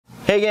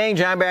Hey gang,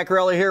 John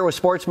Bacarella here with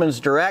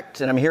Sportsman's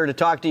Direct, and I'm here to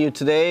talk to you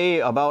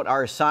today about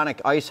our Sonic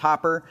Ice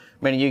Hopper.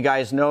 Many of you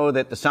guys know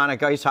that the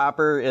Sonic Ice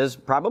Hopper is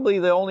probably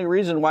the only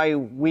reason why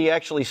we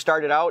actually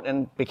started out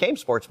and became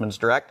Sportsman's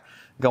Direct,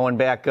 going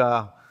back,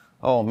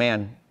 oh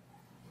man,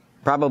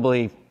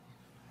 probably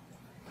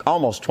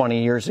almost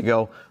 20 years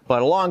ago,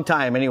 but a long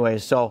time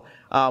anyways. So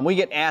we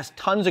get asked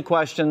tons of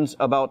questions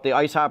about the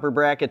ice hopper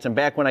brackets, and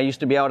back when I used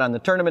to be out on the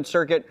tournament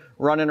circuit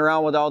running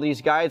around with all these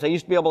guys, I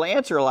used to be able to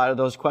answer a lot of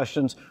those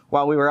questions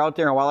while we were out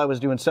there and while I was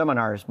doing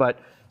seminars. But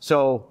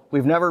so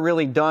we've never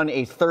really done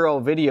a thorough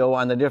video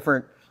on the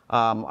different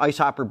ice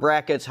hopper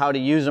brackets, how to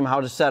use them, how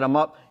to set them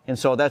up, and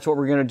so that's what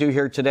we're going to do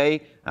here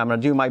today. I'm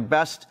going to do my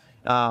best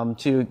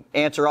to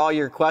answer all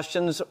your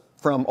questions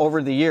from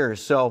over the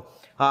years. So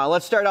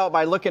let's start out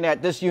by looking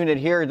at this unit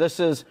here. This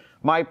is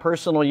my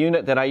personal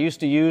unit that I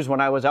used to use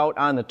when I was out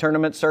on the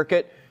tournament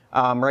circuit.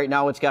 Right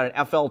now it's got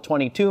an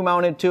FL22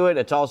 mounted to it.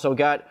 It's also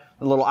got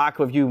a little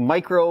AquaView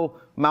Micro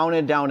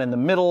mounted down in the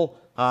middle.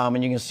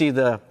 And you can see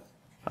the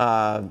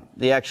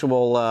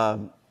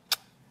actual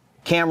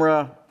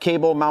camera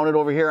cable mounted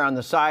over here on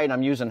the side.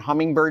 I'm using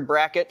Hummingbird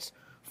brackets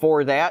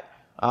for that.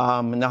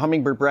 And the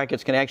Hummingbird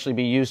brackets can actually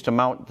be used to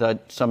mount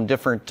some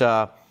different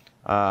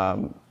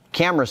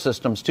camera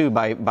systems too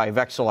by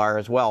Vexilar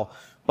as well.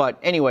 But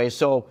anyway,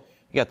 so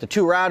you got the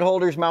two rod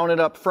holders mounted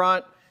up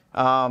front.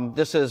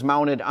 This is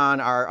mounted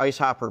on our Ice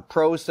Hopper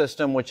Pro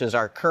system, which is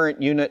our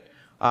current unit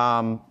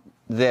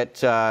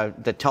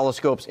that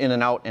telescopes in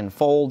and out and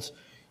folds.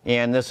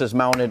 And this is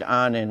mounted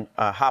on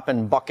a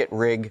Hoppin' Bucket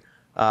rig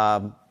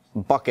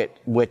bucket,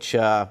 which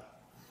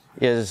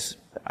is,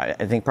 I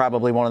think,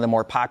 probably one of the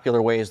more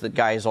popular ways that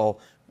guys will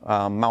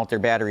mount their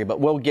battery. But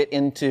we'll get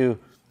into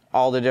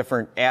all the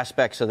different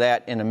aspects of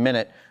that in a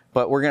minute.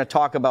 But we're going to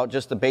talk about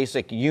just the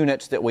basic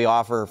units that we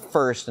offer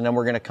first, and then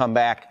we're going to come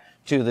back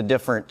to the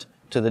different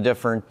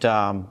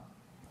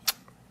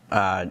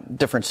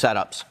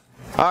setups.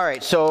 All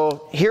right,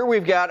 so here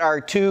we've got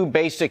our two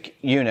basic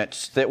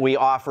units that we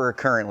offer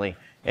currently.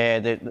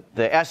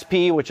 The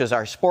SP, which is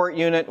our sport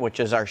unit, which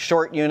is our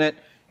short unit,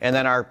 and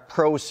then our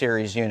Pro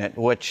Series unit,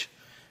 which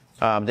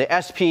the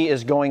SP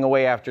is going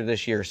away after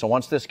this year. So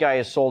once this guy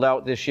is sold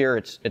out this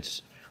year,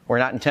 we're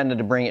not intended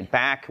to bring it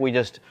back.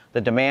 The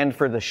demand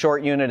for the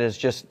short unit is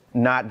just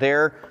not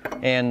there,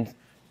 and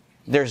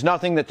there's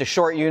nothing that the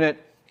short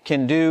unit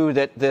can do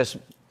that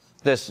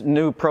this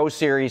new Pro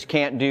Series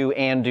can't do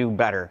and do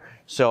better.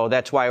 So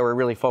that's why we're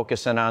really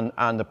focusing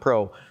on the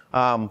Pro.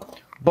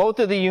 Both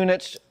of the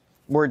units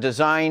were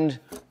designed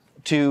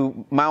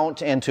to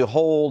mount and to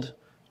hold,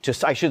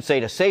 I should say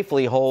to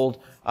safely hold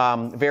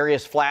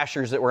various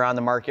flashers that were on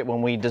the market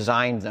when we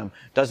designed them.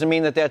 Doesn't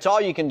mean that that's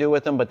all you can do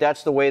with them, but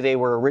that's the way they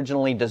were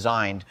originally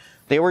designed.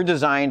 They were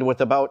designed with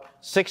about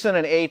 6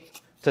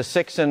 1/8 to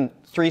 6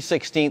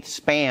 3/16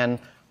 span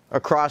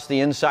across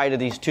the inside of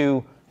these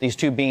two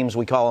beams.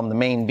 We call them the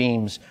main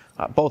beams.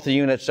 Both the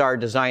units are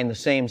designed the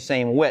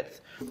same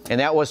width, and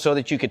that was so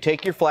that you could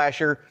take your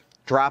flasher,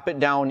 drop it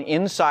down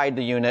inside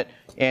the unit,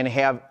 and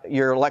have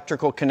your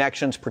electrical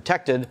connections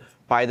protected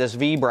by this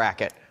V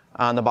bracket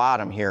on the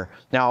bottom here.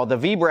 Now, the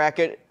V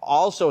bracket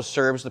also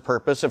serves the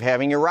purpose of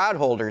having your rod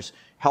holders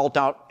held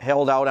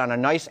out on a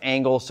nice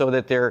angle so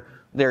that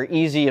they're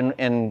easy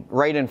and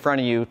right in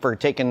front of you for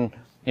taking,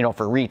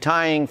 for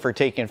retying, for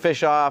taking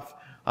fish off,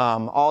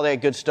 all that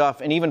good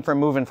stuff. And even for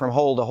moving from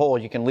hole to hole,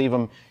 you can leave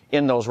them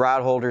in those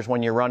rod holders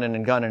when you're running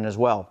and gunning as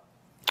well.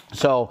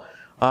 So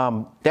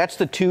that's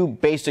the two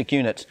basic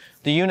units.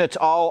 The units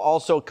all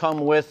also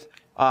come with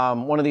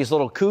one of these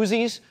little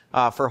koozies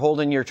for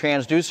holding your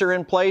transducer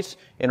in place.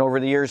 And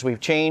over the years we've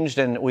changed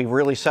and we've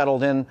really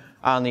settled in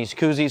on these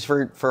koozies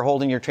for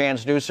holding your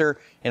transducer,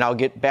 and I'll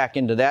get back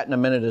into that in a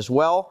minute as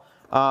well.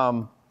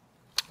 One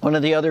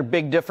of the other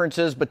big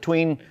differences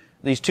between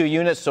these two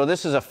units, so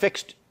this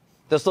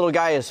little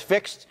guy is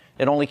fixed.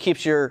 It only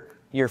keeps your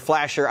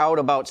flasher out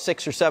about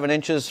 6 or 7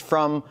 inches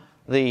from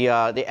the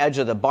edge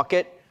of the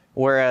bucket,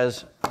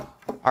 whereas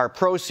our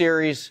Pro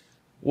Series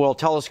will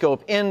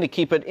telescope in to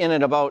keep it in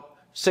at about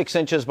 6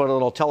 inches, but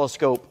it'll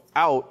telescope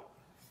out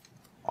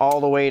all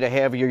the way to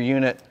have your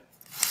unit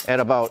at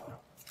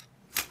about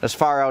as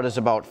far out as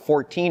about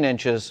 14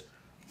 inches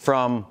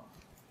from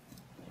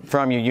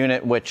your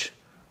unit, which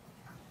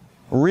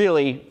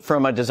really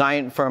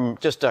from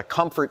just a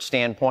comfort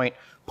standpoint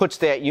puts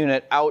that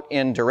unit out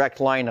in direct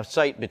line of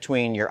sight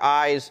between your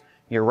eyes,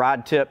 your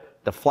rod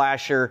tip, the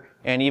flasher,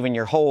 and even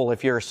your hole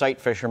if you're a sight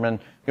fisherman.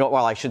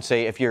 Well, I should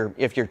say if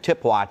you're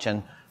tip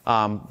watching.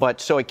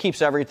 But so it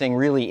keeps everything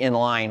really in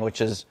line,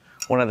 which is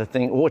one of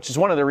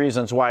the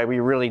reasons why we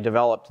really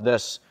developed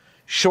this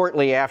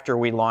shortly after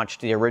we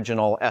launched the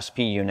original SP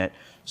unit.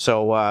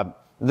 So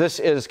this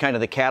is kind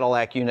of the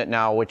Cadillac unit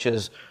now, which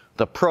is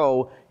the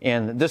Pro,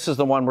 and this is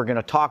the one we're going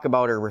to talk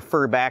about or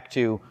refer back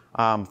to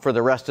for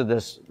the rest of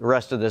this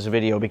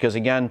video, because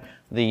again,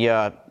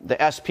 the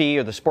SP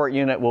or the Sport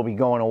unit will be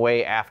going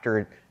away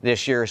after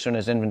this year as soon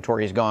as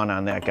inventory is gone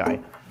on that guy.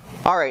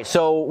 All right,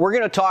 so we're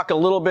going to talk a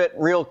little bit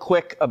real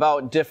quick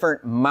about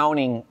different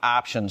mounting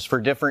options for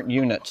different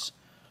units.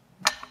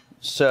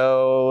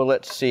 So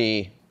let's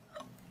see.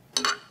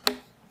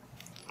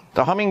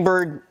 The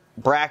Humminbird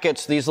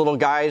brackets, these little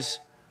guys,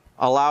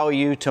 allow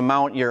you to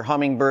mount your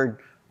Humminbird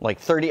like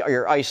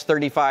your ice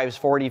 35s,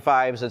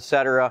 45s,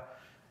 etc.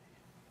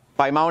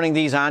 By mounting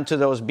these onto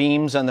those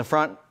beams on the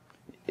front,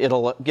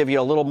 it'll give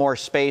you a little more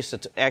space.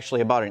 It's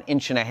actually about 1.5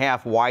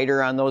 inches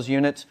wider on those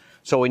units.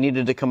 So we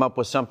needed to come up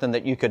with something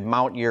that you could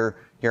mount your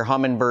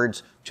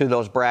Humminbirds to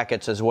those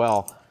brackets as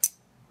well.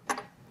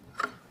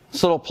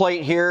 This little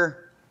plate here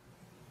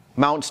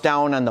mounts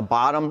down on the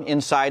bottom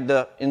inside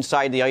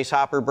the ice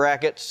hopper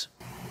brackets.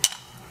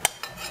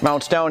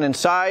 Mounts down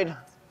inside.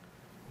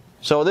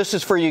 So this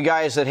is for you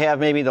guys that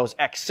have maybe those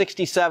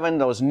X67,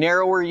 those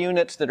narrower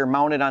units that are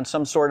mounted on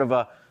some sort of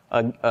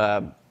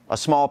a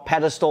small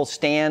pedestal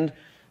stand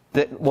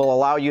that will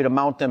allow you to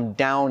mount them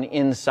down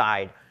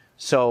inside.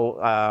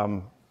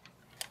 So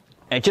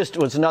it just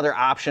was another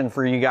option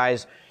for you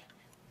guys.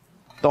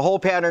 The hole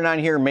pattern on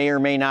here may or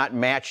may not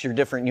match your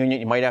different unit.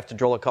 You might have to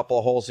drill a couple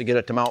of holes to get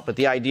it to mount, but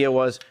the idea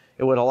was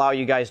it would allow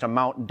you guys to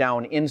mount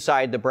down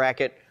inside the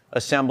bracket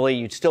assembly.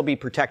 You'd still be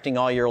protecting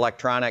all your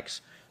electronics.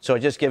 So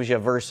it just gives you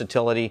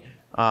versatility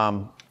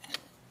to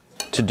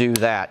do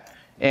that.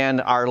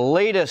 And our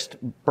latest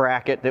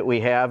bracket that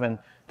we have, and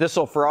this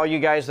will for all you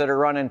guys that are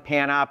running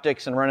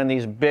Panoptics and running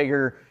these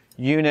bigger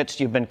units,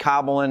 you've been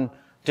cobbling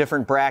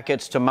different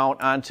brackets to mount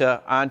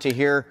onto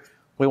here.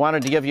 We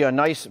wanted to give you a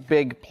nice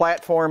big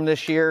platform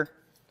this year.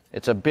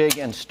 It's a big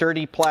and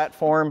sturdy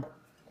platform.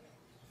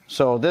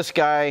 So this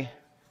guy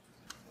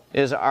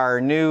is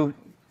our new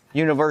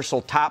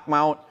universal top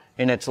mount,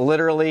 and it's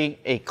literally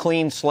a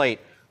clean slate.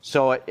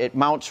 So it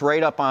mounts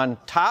right up on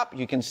top.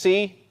 You can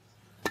see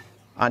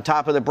on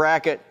top of the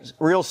bracket,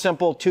 real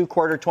simple 2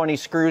 ¼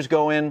 screws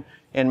go in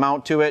and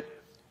mount to it.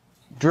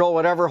 Drill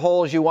whatever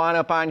holes you want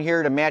up on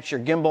here to match your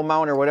gimbal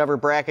mount or whatever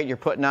bracket you're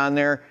putting on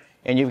there.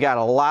 And you've got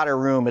a lot of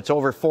room. It's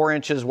over 4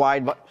 inches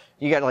wide, but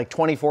you got like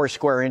 24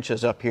 square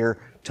inches up here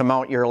to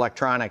mount your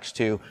electronics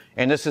to.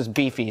 And this is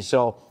beefy,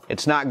 so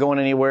it's not going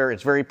anywhere.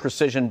 It's very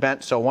precision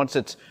bent. So once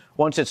it's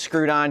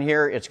screwed on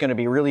here, it's going to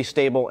be really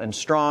stable and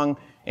strong,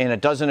 and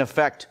it doesn't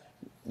affect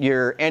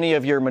any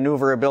of your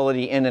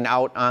maneuverability in and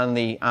out on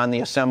the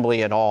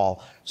assembly at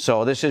all.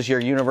 So this is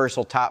your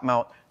universal top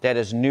mount that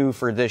is new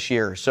for this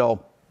year.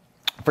 So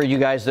for you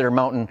guys that are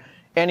mounting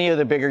any of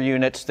the bigger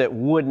units that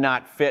would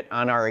not fit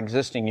on our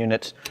existing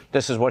units,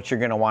 this is what you're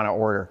going to want to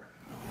order.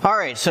 All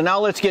right, so now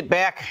let's get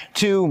back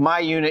to my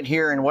unit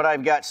here and what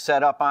I've got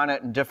set up on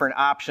it and different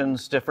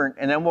options,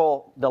 and then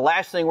the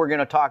last thing we're going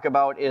to talk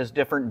about is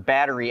different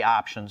battery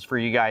options for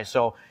you guys.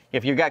 So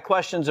if you've got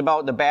questions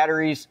about the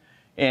batteries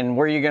and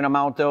where you're going to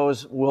mount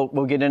those,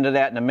 we'll get into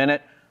that in a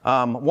minute.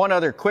 One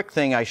other quick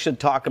thing I should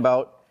talk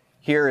about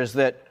here is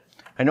that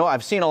I know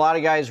I've seen a lot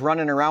of guys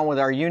running around with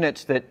our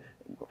units that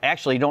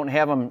actually don't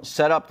have them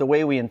set up the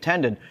way we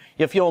intended.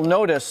 If you'll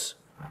notice,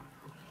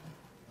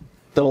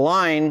 the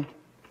line,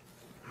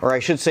 or I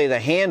should say the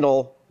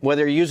handle,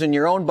 whether you're using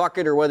your own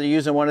bucket or whether you're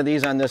using one of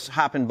these on this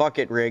hopping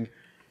bucket rig,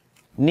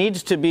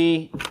 needs to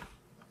be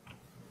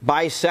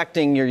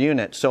bisecting your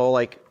unit. So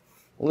like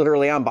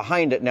literally I'm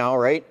behind it now,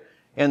 right?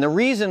 And the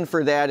reason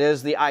for that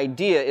is the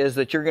idea is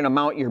that you're going to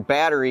mount your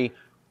battery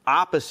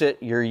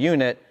opposite your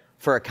unit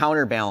for a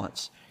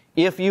counterbalance.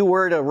 If you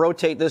were to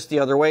rotate this the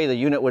other way, the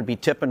unit would be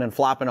tipping and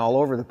flopping all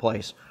over the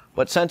place.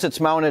 But since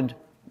it's mounted,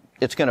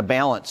 it's going to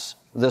balance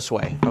this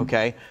way,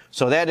 okay?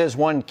 So that is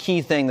one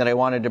key thing that I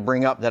wanted to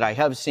bring up, that I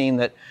have seen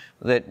that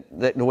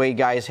the way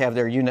guys have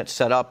their units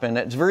set up, and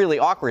it's really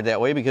awkward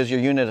that way because your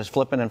unit is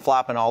flipping and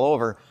flopping all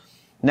over.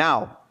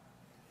 Now,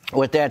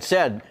 with that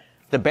said,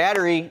 the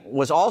battery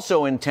was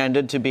also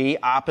intended to be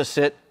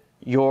opposite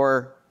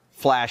your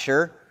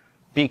flasher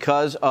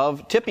because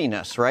of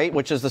tippiness, right?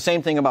 Which is the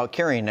same thing about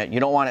carrying it. You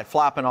don't want it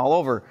flopping all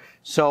over.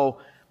 So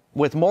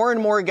with more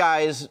and more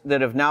guys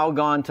that have now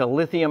gone to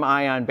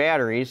lithium-ion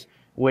batteries,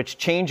 which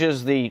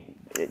changes the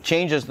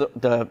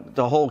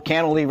whole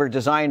cantilever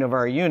design of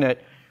our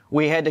unit,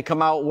 we had to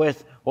come out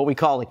with what we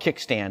call a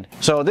kickstand.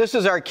 So this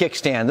is our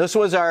kickstand. This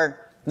was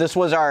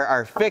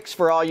our fix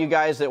for all you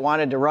guys that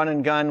wanted to run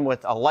and gun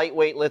with a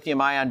lightweight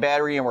lithium-ion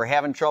battery and were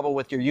having trouble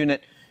with your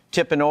unit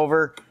tipping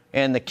over.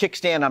 And the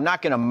kickstand, I'm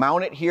not going to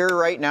mount it here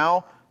right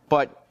now,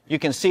 but you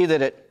can see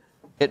that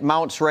it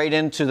mounts right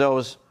into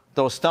those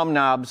thumb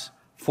knobs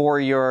for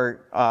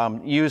your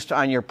used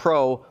on your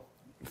Pro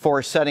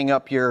for setting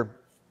up your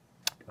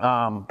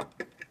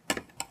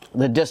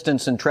the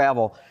distance and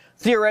travel.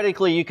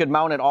 Theoretically, you could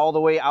mount it all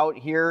the way out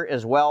here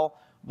as well,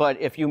 but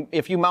if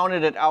you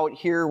mounted it out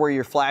here where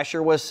your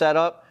flasher was set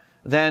up,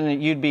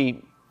 then you'd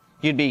be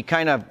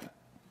kind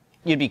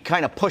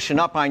of pushing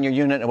up on your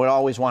unit and would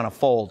always want to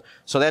fold.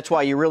 So that's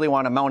why you really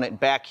want to mount it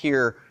back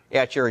here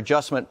at your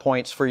adjustment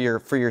points for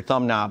your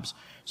thumb knobs.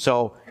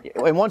 So,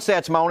 and once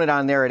that's mounted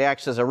on there, it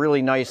acts as a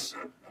really nice,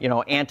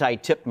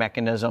 anti-tip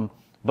mechanism.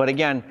 But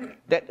again,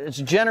 it's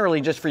generally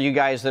just for you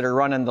guys that are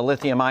running the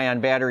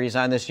lithium-ion batteries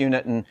on this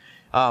unit. And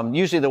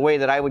usually the way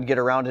that I would get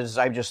around it is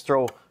I just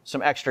throw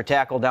some extra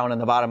tackle down in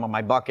the bottom of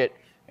my bucket,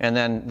 and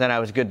then I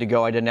was good to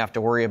go. I didn't have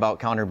to worry about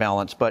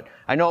counterbalance. But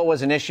I know it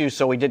was an issue,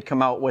 so we did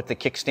come out with the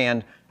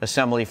kickstand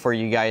assembly for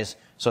you guys.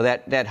 So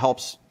that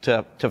helps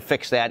to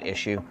fix that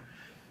issue.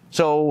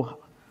 So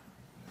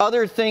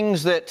other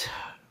things that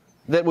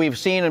we've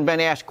seen and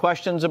been asked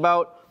questions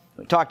about,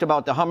 we talked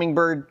about the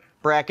Humminbird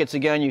brackets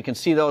again. You can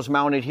see those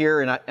mounted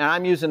here, and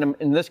I'm using them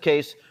in this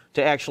case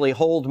to actually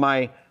hold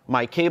my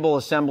cable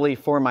assembly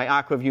for my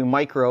AquaView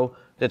Micro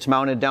that's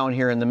mounted down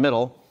here in the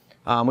middle.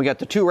 We got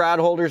the 2 rod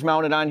holders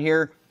mounted on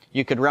here.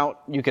 You could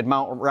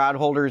mount rod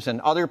holders in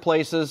other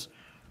places.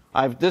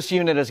 This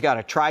unit has got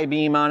a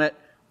tri-beam on it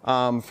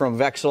from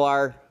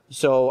Vexilar,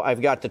 so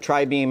I've got the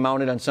tri-beam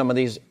mounted on some of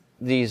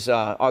these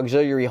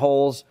auxiliary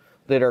holes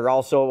that are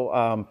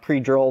also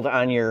pre-drilled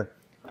on your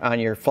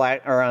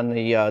flat or on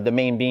the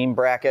main beam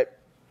bracket.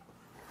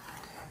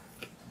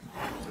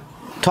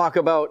 Talk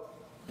about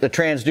the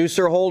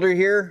transducer holder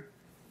here.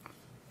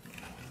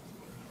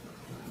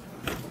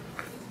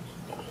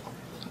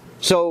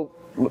 So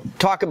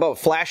talk about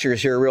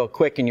flashers here real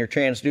quick in your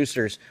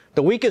transducers.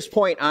 The weakest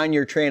point on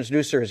your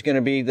transducer is going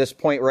to be this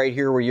point right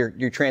here where your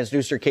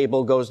transducer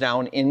cable goes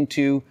down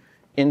into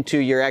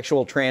your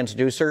actual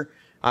transducer.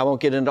 I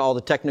won't get into all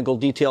the technical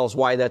details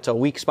why that's a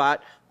weak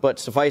spot, but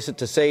suffice it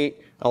to say,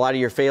 a lot of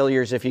your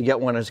failures, if you get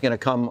one, is going to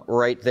come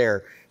right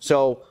there.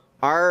 So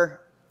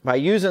by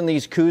using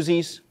these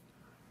koozies,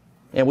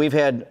 and we've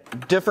had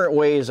different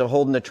ways of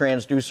holding the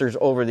transducers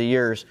over the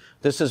years,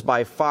 this is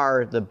by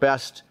far the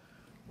best,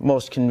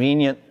 most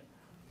convenient,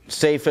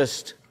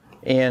 safest,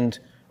 and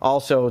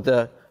also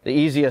the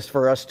easiest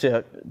for us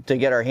to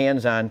get our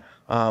hands on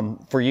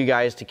for you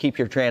guys to keep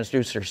your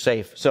transducer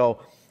safe. So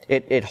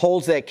it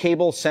holds that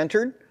cable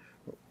centered,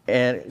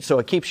 and so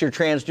it keeps your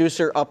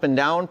transducer up and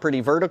down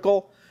pretty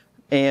vertical,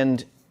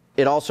 and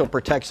it also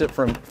protects it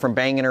from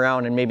banging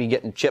around and maybe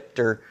getting chipped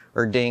or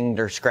dinged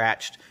or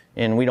scratched,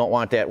 and we don't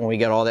want that when we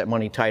get all that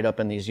money tied up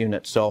in these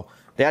units. So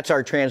that's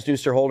our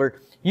transducer holder.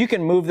 You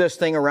can move this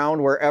thing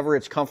around wherever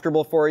it's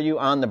comfortable for you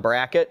on the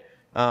bracket.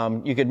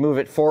 You could move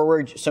it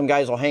forward. Some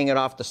guys will hang it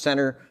off the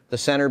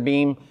center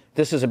beam.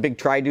 This is a big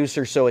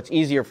triducer, so it's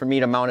easier for me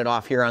to mount it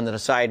off here on the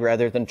side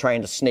rather than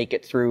trying to snake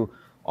it through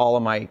all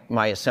of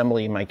my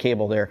assembly and my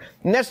cable there.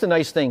 And that's the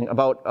nice thing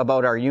about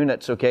our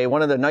units, okay?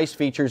 One of the nice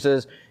features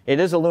is it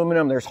is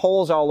aluminum. There's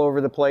holes all over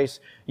the place.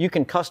 You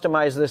can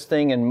customize this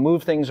thing and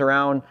move things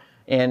around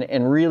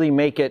and really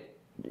make it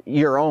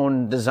your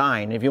own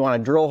design. If you want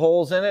to drill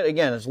holes in it,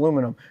 again, it's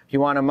aluminum. If you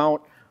want to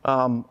mount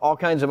all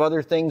kinds of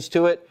other things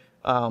to it,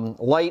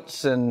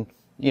 lights and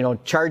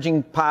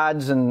charging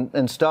pods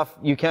and stuff,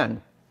 you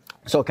can.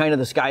 So kind of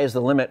the sky is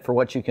the limit for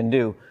what you can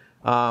do.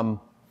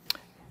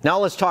 Now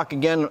let's talk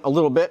again a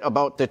little bit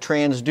about the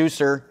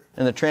transducer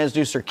and the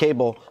transducer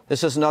cable.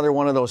 This is another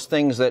one of those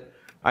things that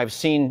I've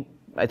seen.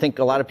 I think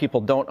a lot of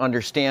people don't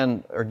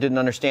understand or didn't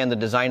understand the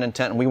design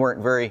intent, and we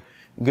weren't very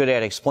good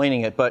at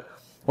explaining it. But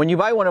when you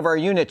buy one of our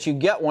units, you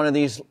get one of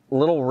these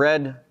little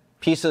red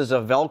pieces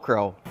of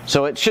Velcro.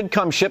 So it should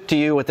come shipped to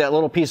you with that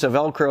little piece of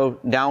Velcro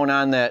down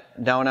on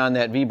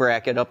that V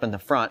bracket up in the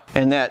front.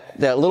 And that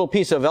little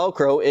piece of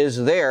Velcro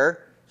is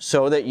there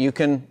so that you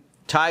can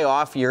tie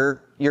off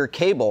your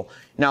cable.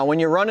 Now, when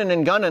you're running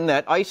and gunning,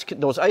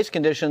 those ice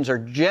conditions are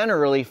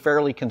generally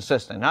fairly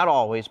consistent. Not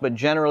always, but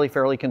generally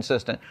fairly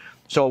consistent.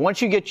 So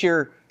once you get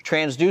your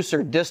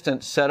transducer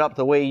distance set up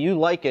the way you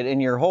like it in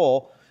your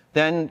hole,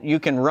 then you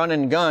can run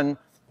and gun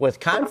with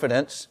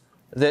confidence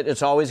that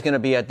it's always going to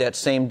be at that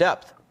same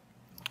depth.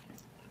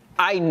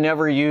 I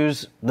never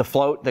use the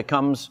float that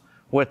comes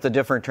with the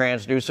different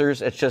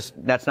transducers. It's just,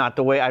 that's not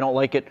the way. I don't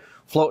like it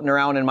floating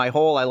around in my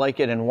hole. I like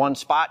it in one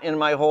spot in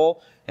my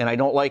hole, and I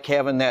don't like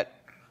having that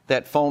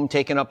foam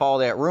taking up all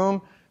that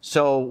room.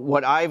 So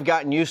what I've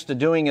gotten used to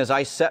doing is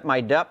I set my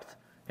depth,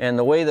 and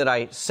the way that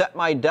I set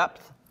my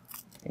depth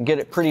and get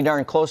it pretty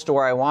darn close to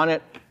where I want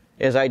it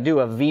is I do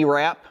a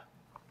V-wrap.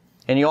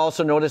 And you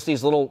also notice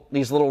these little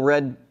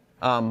red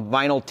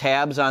vinyl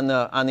tabs on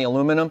the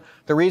aluminum.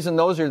 The reason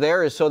those are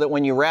there is so that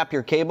when you wrap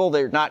your cable,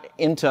 they're not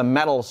into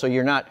metal, so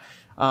you're not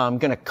going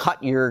to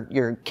cut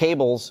your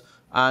cables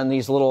on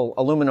these little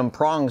aluminum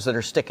prongs that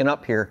are sticking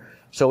up here.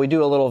 So we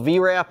do a little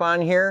V-wrap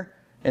on here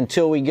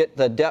until we get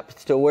the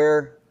depth to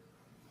where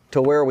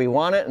we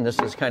want it. And this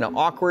is kind of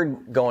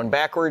awkward going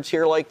backwards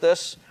here like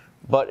this,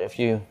 but if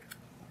you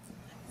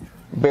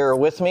bear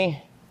with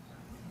me,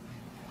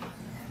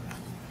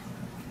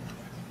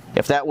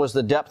 if that was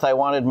the depth I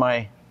wanted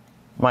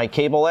my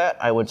cable at,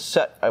 I would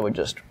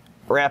just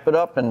wrap it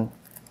up and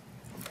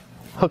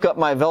hook up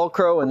my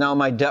Velcro, and now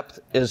my depth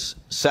is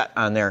set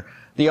on there.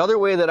 The other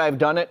way that I've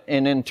done it,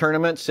 and in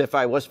tournaments, if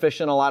I was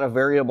fishing a lot of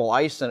variable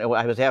ice and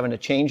I was having to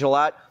change a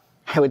lot,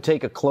 I would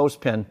take a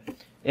clothespin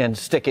and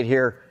stick it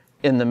here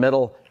in the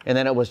middle, and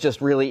then it was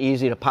just really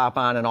easy to pop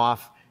on and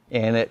off,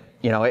 and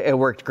it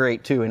worked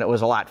great too, and it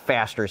was a lot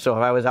faster. So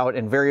if I was out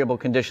in variable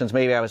conditions,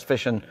 maybe I was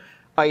fishing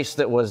ice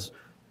that was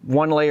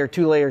 1 layer,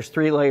 2 layers,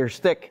 3 layers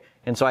thick,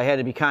 and so I had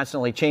to be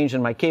constantly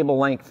changing my cable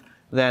length,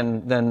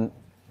 then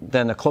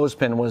the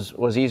clothespin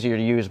was easier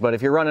to use. But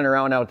if you're running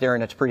around out there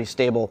and it's pretty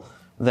stable,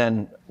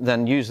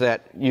 then use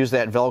that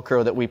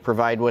Velcro that we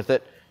provide with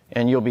it,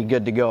 and you'll be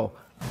good to go.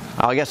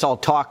 I guess I'll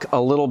talk a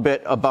little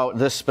bit about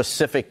this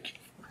specific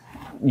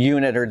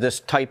unit or this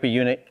type of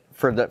unit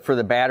for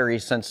the battery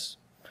since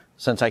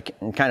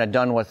I'm kind of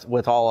done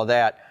with all of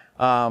that.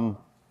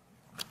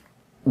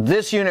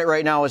 This unit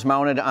right now is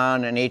mounted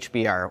on an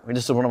HBR.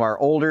 This is one of our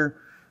older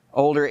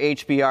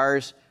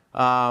HBRs.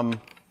 And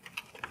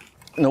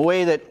the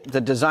way that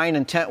the design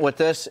intent with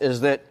this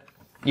is that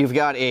you've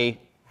got a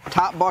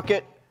top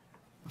bucket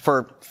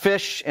for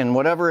fish and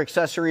whatever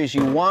accessories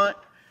you want,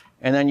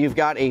 and then you've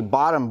got a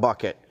bottom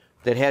bucket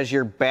that has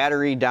your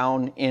battery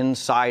down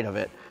inside of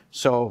it.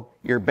 So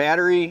your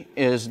battery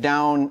is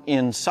down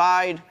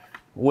inside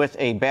with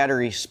a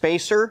battery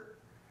spacer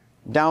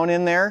down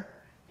in there,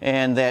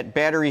 and that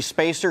battery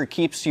spacer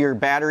keeps your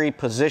battery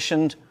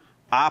positioned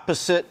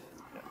opposite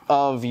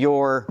of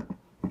your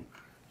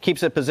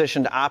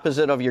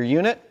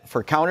unit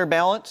for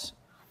counterbalance.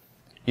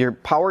 Your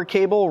power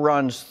cable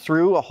runs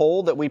through a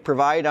hole that we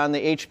provide on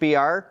the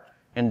HBR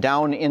and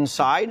down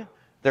inside.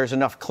 There's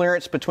enough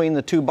clearance between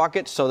the two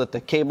buckets so that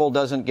the cable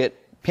doesn't get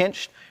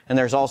pinched, and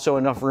there's also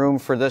enough room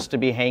for this to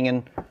be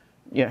hanging,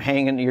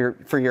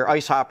 for your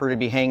ice hopper to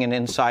be hanging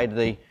inside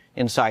the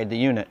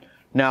unit.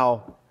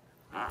 Now,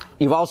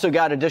 you've also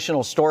got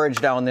additional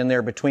storage down in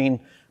there between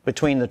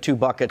the two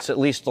buckets, at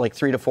least like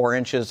 3 to 4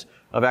 inches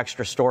of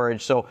extra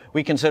storage. So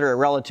we consider it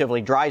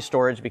relatively dry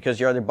storage because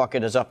your other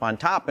bucket is up on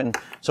top, and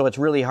so it's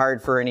really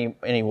hard for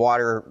any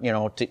water,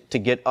 to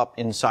get up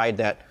inside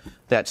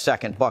that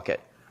second bucket.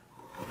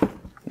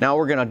 Now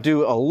we're going to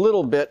do a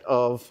little bit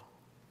of,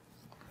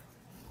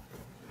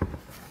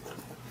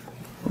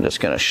 I'm just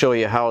going to show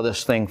you how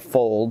this thing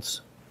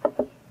folds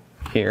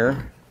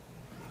here.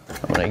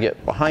 I'm going to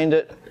get behind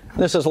it.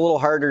 This is a little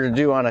harder to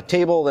do on a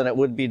table than it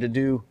would be to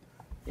do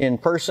in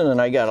person,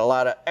 and I got a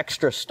lot of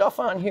extra stuff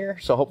on here,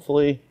 so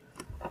hopefully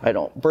I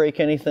don't break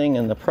anything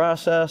in the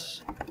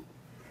process.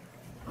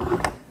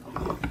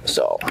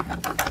 So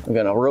I'm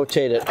going to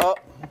rotate it up.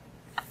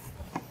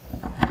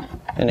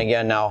 And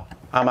again, now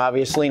I'm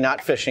obviously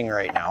not fishing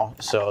right now,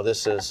 so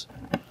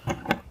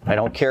I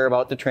don't care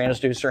about the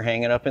transducer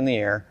hanging up in the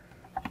air.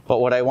 But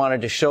what I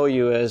wanted to show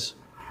you is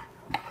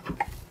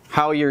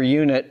how your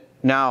unit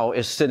now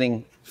is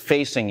sitting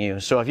facing you.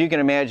 So if you can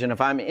imagine,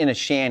 if I'm in a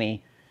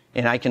shanty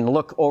and I can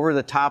look over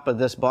the top of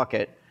this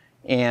bucket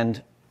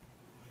and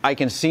I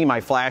can see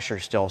my flasher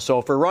still. So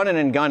if we're running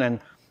and gunning,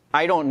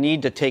 I don't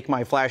need to take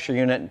my flasher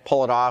unit and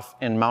pull it off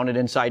and mount it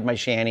inside my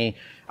shanty.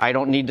 I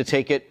don't need to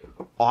take it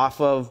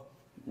off of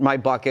my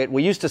bucket.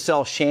 We used to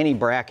sell shanty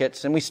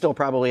brackets, and we still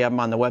probably have them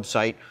on the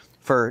website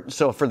for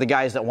the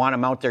guys that want to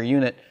mount their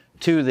unit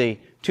to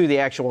the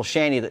actual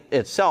shanty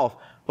itself.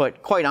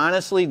 But quite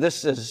honestly,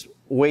 this is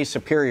way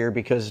superior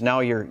because now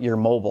you're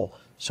mobile.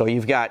 So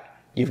you've got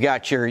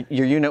your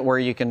unit where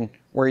you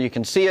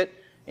can see it,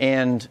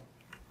 and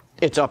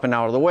it's up and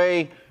out of the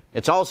way.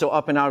 It's also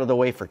up and out of the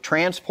way for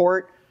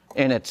transport,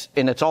 and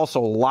it's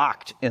also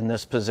locked in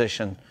this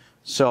position.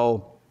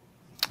 So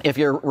if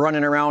you're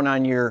running around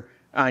on your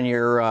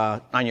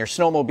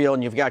snowmobile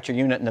and you've got your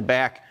unit in the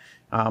back,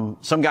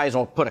 some guys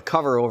will put a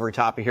cover over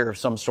top of here of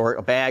some sort,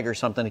 a bag or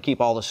something, to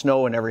keep all the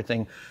snow and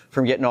everything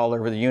from getting all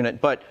over the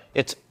unit. But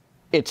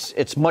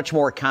it's much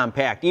more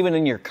compact. Even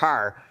in your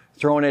car,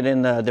 throwing it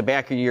in the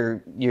back of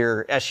your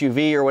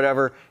SUV or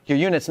whatever, your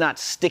unit's not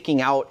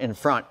sticking out in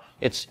front.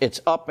 It's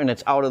up and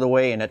it's out of the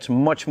way, and it's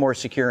much more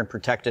secure and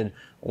protected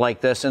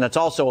like this. And it's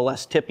also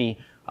less tippy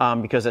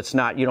because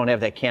you don't have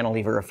that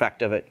cantilever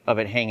effect of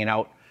it hanging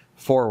out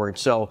forward.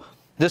 So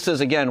this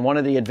is, again, one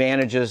of the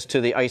advantages to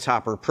the Ice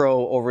Hopper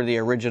Pro over the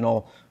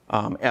original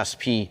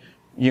SP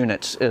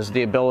units, is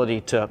the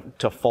ability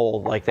to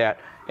fold like that.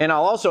 And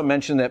I'll also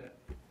mention that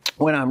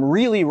when I'm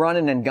really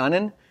running and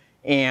gunning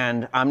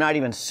and I'm not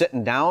even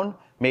sitting down,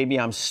 maybe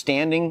I'm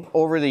standing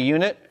over the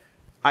unit,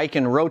 I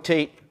can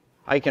rotate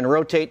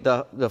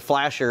the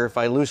flasher. If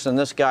I loosen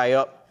this guy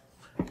up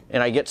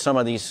and I get some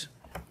of these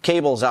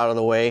cables out of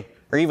the way,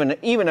 or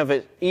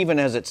even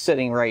as it's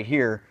sitting right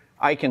here,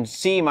 I can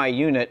see my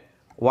unit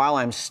while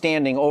I'm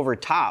standing over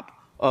top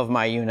of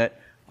my unit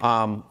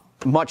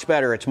much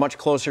better. It's much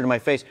closer to my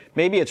face.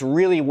 Maybe it's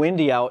really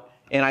windy out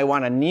and I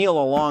want to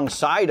kneel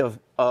alongside of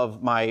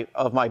my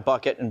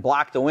bucket and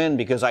block the wind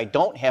because I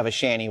don't have a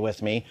shanty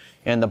with me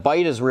and the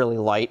bite is really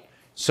light.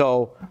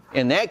 So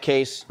in that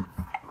case,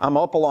 I'm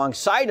up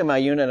alongside of my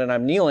unit and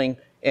I'm kneeling,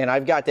 and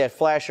I've got that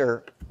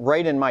flasher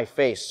right in my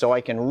face, so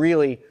I can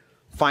really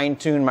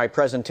fine-tune my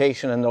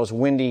presentation in those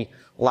windy,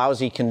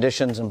 lousy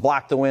conditions and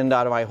block the wind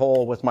out of my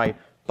hole with my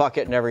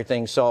bucket and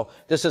everything. So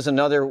this is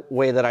another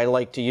way that I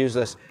like to use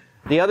this.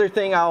 The other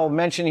thing I'll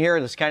mention here,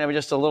 that's kind of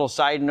just a little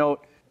side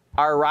note,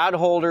 our rod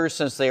holders,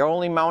 since they're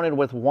only mounted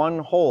with one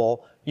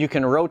hole, you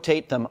can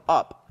rotate them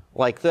up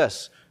like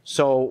this.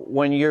 So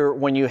when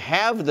you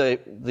have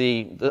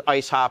the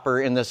ice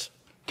hopper in this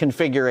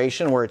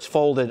configuration where it's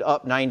folded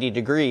up 90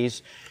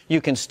 degrees,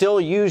 you can still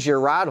use your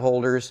rod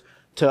holders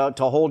to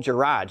hold your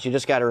rods. You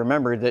just got to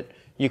remember that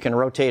you can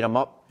rotate them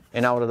up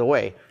and out of the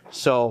way.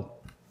 So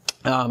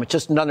it's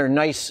just another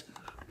nice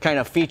kind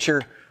of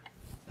feature.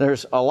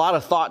 There's a lot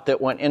of thought that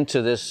went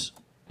into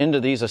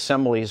these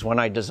assemblies when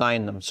I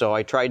designed them. So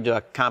I tried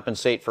to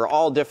compensate for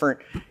all different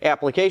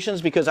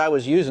applications because I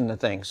was using the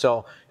thing.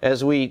 So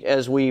as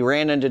we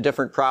ran into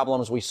different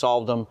problems, we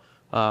solved them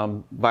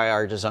by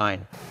our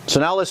design. So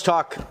now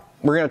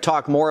we're going to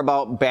talk more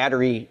about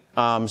battery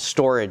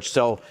storage.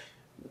 So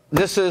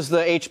this is the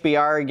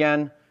HBR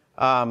again.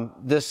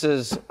 This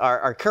is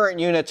our current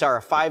units are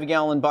a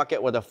 5-gallon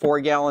bucket with a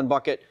 4-gallon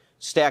bucket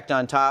stacked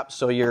on top.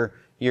 So your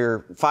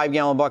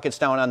 5-gallon bucket's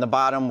down on the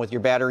bottom with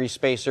your battery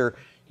spacer.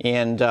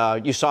 And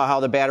you saw how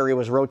the battery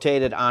was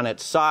rotated on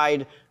its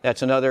side.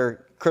 That's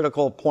another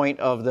critical point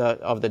of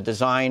the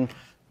design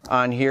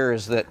on here,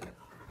 is that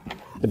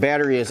the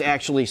battery is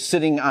actually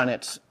sitting on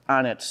its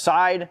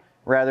side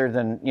rather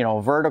than, you know,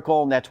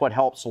 vertical. And that's what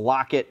helps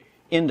lock it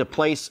into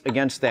place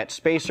against that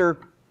spacer.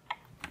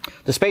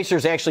 The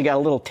spacer's actually got a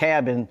little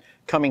tab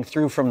coming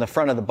through from the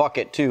front of the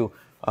bucket too.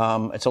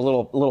 It's a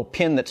little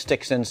pin that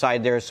sticks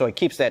inside there, so it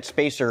keeps that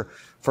spacer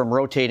from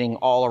rotating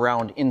all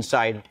around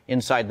inside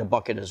the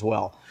bucket as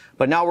well.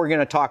 But now we're going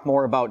to talk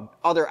more about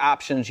other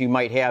options you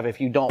might have if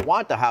you don't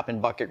want the hop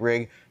and bucket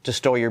rig to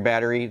stow your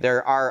battery.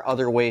 There are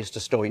other ways to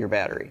stow your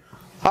battery.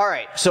 All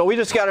right, so we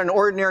just got an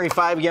ordinary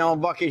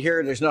 5-gallon bucket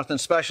here. There's nothing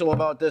special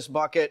about this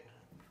bucket.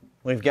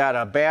 We've got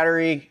a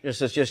battery.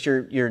 This is just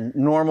your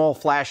normal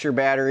flasher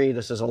battery.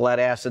 This is a lead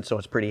acid, so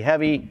it's pretty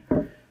heavy.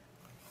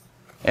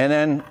 And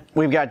then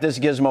we've got this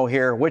gizmo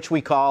here, which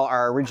we call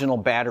our original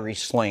battery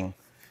sling.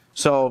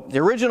 So the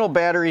original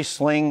battery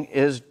sling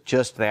is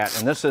just that.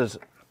 And this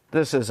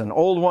is an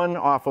old one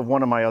off of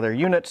one of my other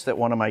units that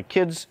one of my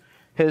kids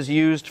has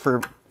used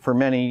for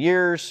many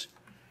years.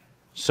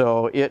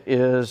 So it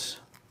is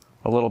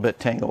a little bit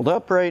tangled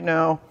up right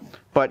now.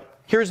 But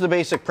here's the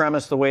basic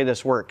premise, the way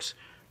this works.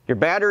 Your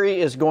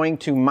battery is going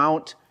to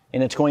mount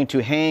and it's going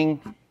to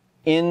hang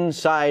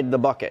inside the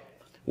bucket,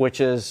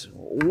 this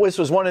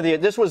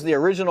was the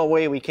original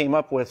way we came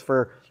up with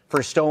for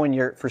stowing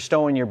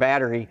your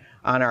battery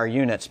on our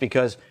units,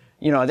 because,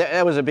 you know,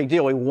 that was a big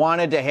deal. We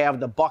wanted to have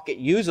the bucket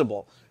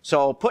usable.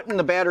 So putting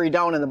the battery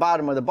down in the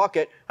bottom of the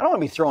bucket, I don't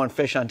want to be throwing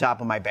fish on top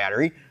of my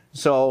battery.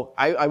 So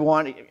I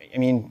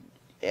mean,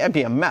 it'd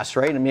be a mess,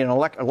 right? I mean,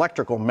 an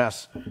electrical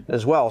mess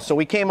as well. So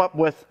we came up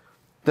with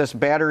this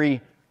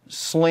battery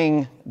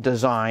sling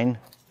design,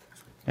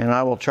 and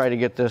I will try to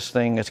get this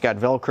thing. It's got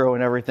Velcro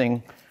and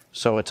everything,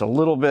 so it's a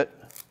little bit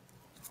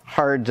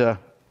hard to,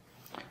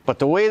 but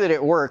the way that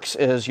it works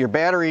is your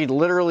battery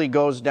literally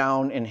goes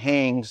down and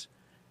hangs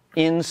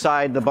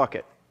inside the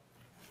bucket.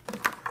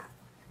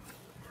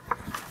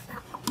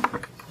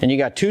 And you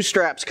got 2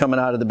 straps coming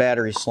out of the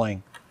battery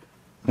sling.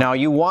 Now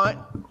you want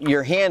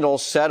your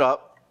handles set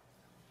up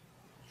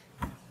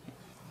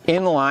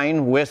in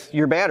line with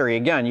your battery.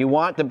 Again, you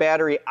want the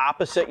battery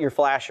opposite your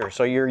flasher.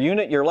 So your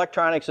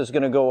electronics is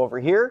going to go over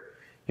here.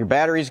 Your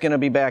battery is going to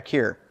be back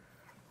here.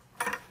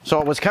 So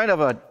it was kind of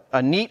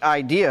a neat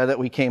idea that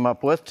we came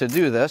up with to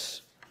do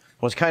this.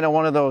 It was kind of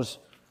one of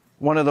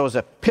those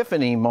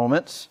epiphany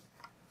moments.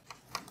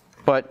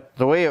 But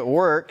the way it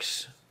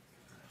works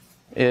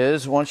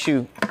is once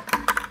you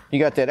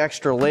got that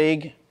extra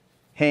leg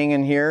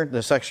hanging here,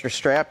 this extra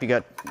strap, you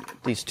got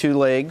these 2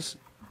 legs.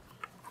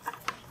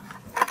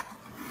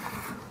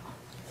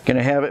 Going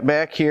to have it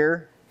back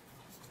here.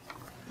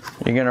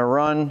 You're going to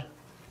run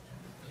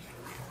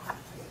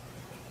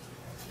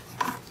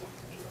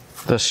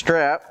the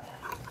strap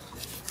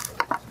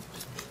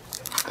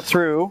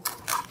through.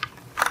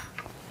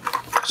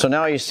 So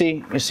now you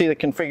see the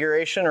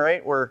configuration,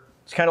 right? Where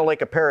it's kind of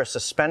like a pair of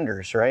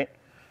suspenders, right?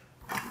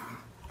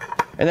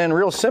 And then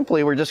real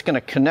simply, we're just going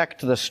to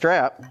connect the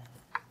strap,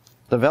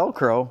 the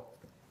Velcro,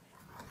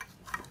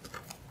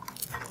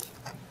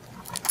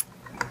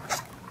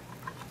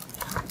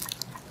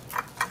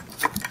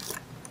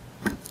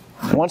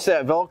 and once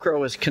that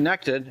Velcro is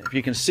connected, if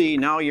you can see,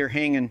 now you're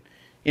hanging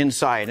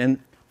inside. And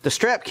the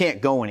strap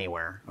can't go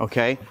anywhere,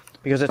 okay?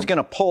 Because it's going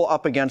to pull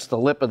up against the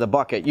lip of the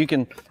bucket.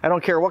 I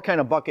don't care what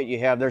kind of bucket you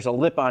have, there's a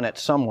lip on it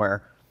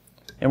somewhere.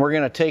 And we're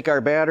going to take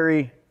our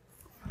battery,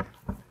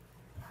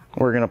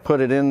 we're going to put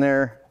it in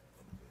there.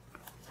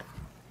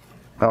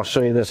 I'll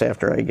show you this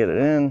after I get it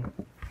in.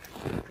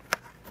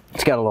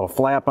 It's got a little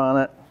flap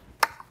on it.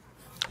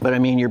 But I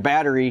mean, your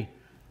battery,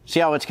 see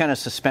how it's kind of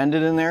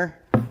suspended in there?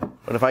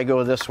 But if I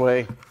go this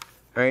way,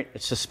 right,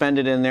 it's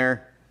suspended in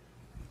there.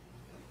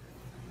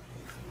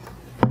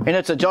 And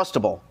it's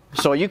adjustable.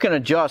 So you can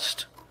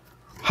adjust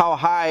how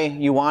high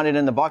you want it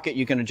in the bucket.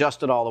 You can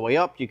adjust it all the way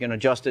up. You can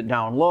adjust it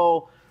down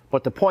low.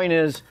 But the point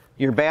is,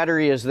 your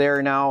battery is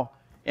there now.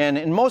 And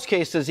in most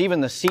cases, even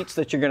the seats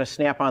that you're going to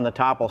snap on the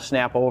top will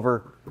snap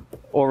over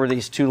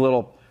these 2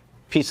 little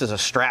pieces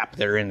of strap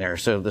that are in there.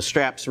 So the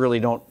straps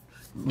really don't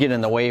get in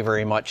the way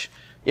very much.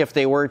 If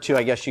they were to,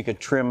 I guess you could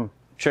trim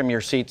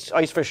your seats.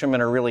 Ice fishermen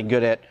are really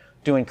good at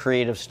doing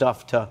creative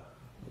stuff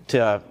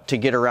to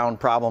get around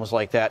problems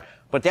like that.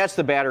 But that's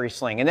the battery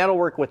sling, and that'll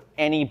work with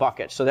any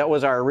bucket. So that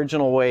was our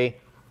original way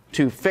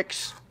to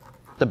fix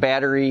the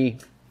battery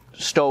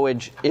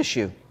stowage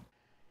issue.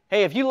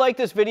 Hey, if you like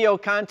this video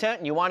content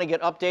and you want to get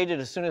updated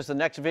as soon as the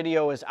next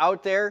video is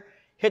out there,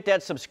 hit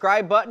that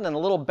subscribe button and the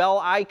little bell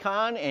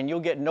icon and you'll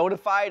get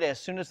notified as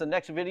soon as the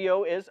next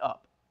video is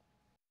up.